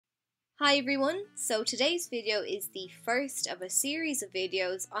Hi everyone, so today's video is the first of a series of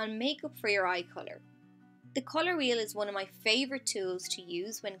videos on makeup for your eye colour. The colour wheel is one of my favourite tools to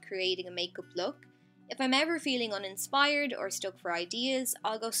use when creating a makeup look. If I'm ever feeling uninspired or stuck for ideas,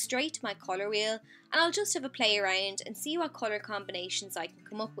 I'll go straight to my colour wheel and I'll just have a play around and see what colour combinations I can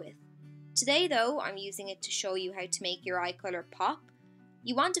come up with. Today though, I'm using it to show you how to make your eye colour pop.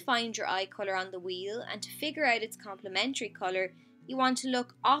 You want to find your eye colour on the wheel, and to figure out its complementary colour, you want to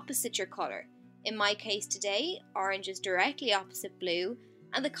look opposite your colour. In my case today, orange is directly opposite blue,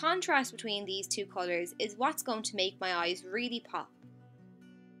 and the contrast between these two colours is what's going to make my eyes really pop.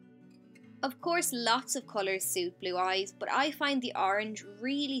 Of course, lots of colours suit blue eyes, but I find the orange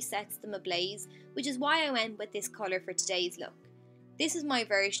really sets them ablaze, which is why I went with this colour for today's look. This is my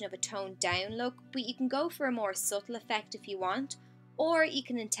version of a toned down look, but you can go for a more subtle effect if you want, or you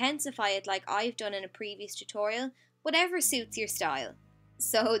can intensify it like I've done in a previous tutorial, whatever suits your style.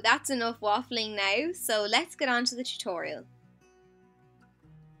 So that's enough waffling now, so let's get on to the tutorial.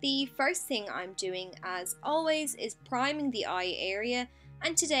 The first thing I'm doing, as always, is priming the eye area,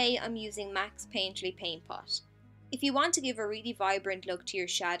 and today I'm using MAC's Painterly Paint Pot. If you want to give a really vibrant look to your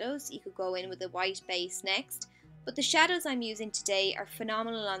shadows, you could go in with a white base next, but the shadows I'm using today are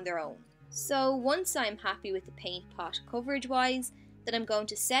phenomenal on their own. So once I'm happy with the paint pot coverage wise, then I'm going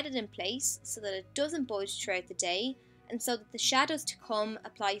to set it in place so that it doesn't budge throughout the day, and so that the shadows to come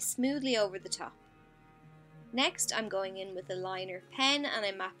apply smoothly over the top. Next, I'm going in with a liner pen and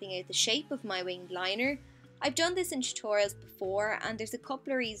I'm mapping out the shape of my winged liner. I've done this in tutorials before and there's a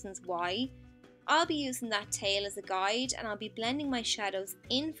couple of reasons why. I'll be using that tail as a guide and I'll be blending my shadows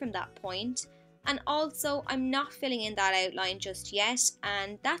in from that point, and also I'm not filling in that outline just yet,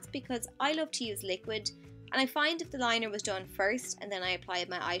 and that's because I love to use liquid, and I find if the liner was done first and then I applied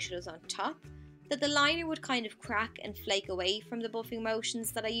my eyeshadows on top, that the liner would kind of crack and flake away from the buffing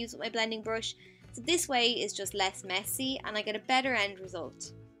motions that I use with my blending brush, so this way is just less messy and I get a better end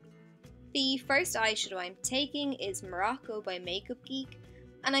result. The first eyeshadow I'm taking is Morocco by Makeup Geek,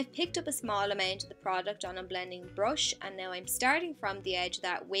 and I've picked up a small amount of the product on a blending brush, and now I'm starting from the edge of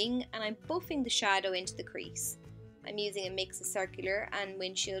that wing and I'm buffing the shadow into the crease. I'm using a mix of circular and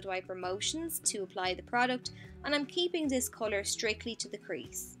windshield wiper motions to apply the product, and I'm keeping this colour strictly to the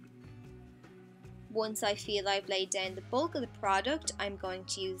crease. Once I feel I've laid down the bulk of the product, I'm going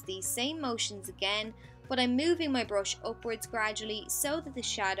to use these same motions again, but I'm moving my brush upwards gradually so that the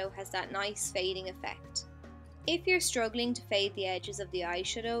shadow has that nice fading effect. If you're struggling to fade the edges of the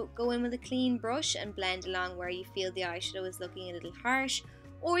eyeshadow, go in with a clean brush and blend along where you feel the eyeshadow is looking a little harsh,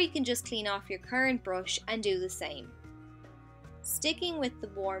 or you can just clean off your current brush and do the same. Sticking with the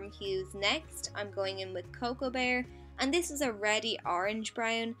warm hues next, I'm going in with Cocoa Bear, and this is a reddy orange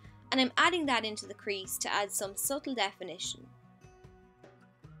brown, and I'm adding that into the crease to add some subtle definition.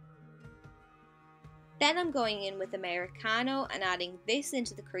 Then I'm going in with Americano and adding this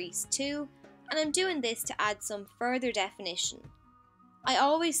into the crease too, and I'm doing this to add some further definition. I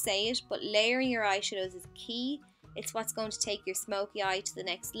always say it, but layering your eyeshadows is key. It's what's going to take your smoky eye to the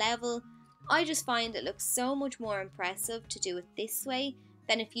next level. I just find it looks so much more impressive to do it this way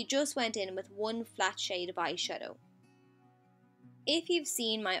than if you just went in with one flat shade of eyeshadow. If you've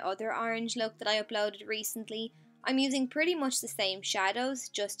seen my other orange look that I uploaded recently, I'm using pretty much the same shadows,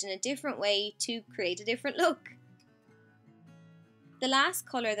 just in a different way to create a different look. The last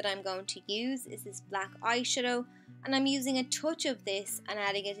colour that I'm going to use is this black eyeshadow, and I'm using a touch of this and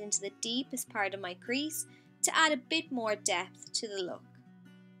adding it into the deepest part of my crease to add a bit more depth to the look.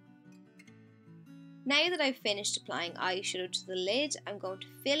 Now that I've finished applying eyeshadow to the lid, I'm going to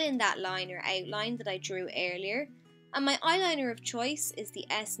fill in that liner outline that I drew earlier, and my eyeliner of choice is the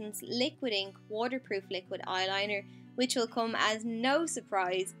Essence Liquid Ink Waterproof Liquid Eyeliner, which will come as no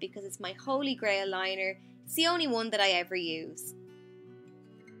surprise because it's my holy grail liner. It's the only one that I ever use.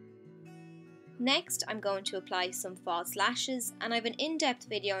 Next, I'm going to apply some false lashes, and I have an in-depth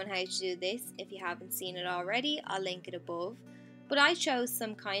video on how to do this. If you haven't seen it already, I'll link it above. But I chose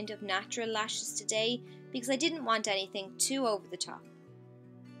some kind of natural lashes today because I didn't want anything too over the top.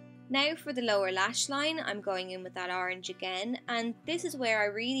 Now for the lower lash line, I'm going in with that orange again, and this is where I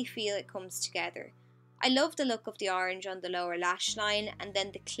really feel it comes together. I love the look of the orange on the lower lash line and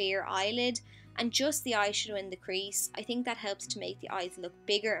then the clear eyelid and just the eyeshadow in the crease. I think that helps to make the eyes look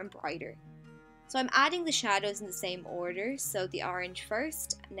bigger and brighter. So I'm adding the shadows in the same order, so the orange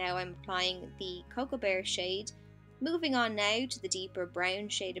first, now I'm applying the Cocoa Bear shade, moving on now to the deeper brown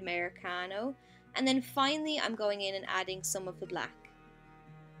shade Americano, and then finally I'm going in and adding some of the black.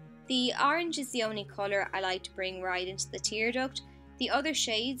 The orange is the only colour I like to bring right into the tear duct. The other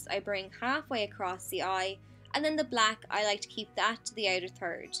shades I bring halfway across the eye, and then the black I like to keep that to the outer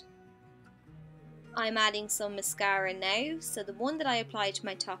third. I'm adding some mascara now, so the one that I apply to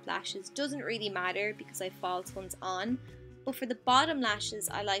my top lashes doesn't really matter because I have false ones on, but for the bottom lashes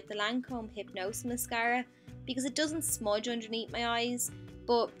I like the Lancome Hypnosis mascara because it doesn't smudge underneath my eyes.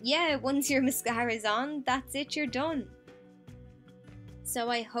 But yeah, once your mascara is on, that's it, you're done. So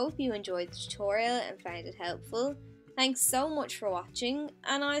I hope you enjoyed the tutorial and found it helpful. Thanks so much for watching,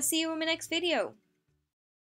 and I'll see you in my next video.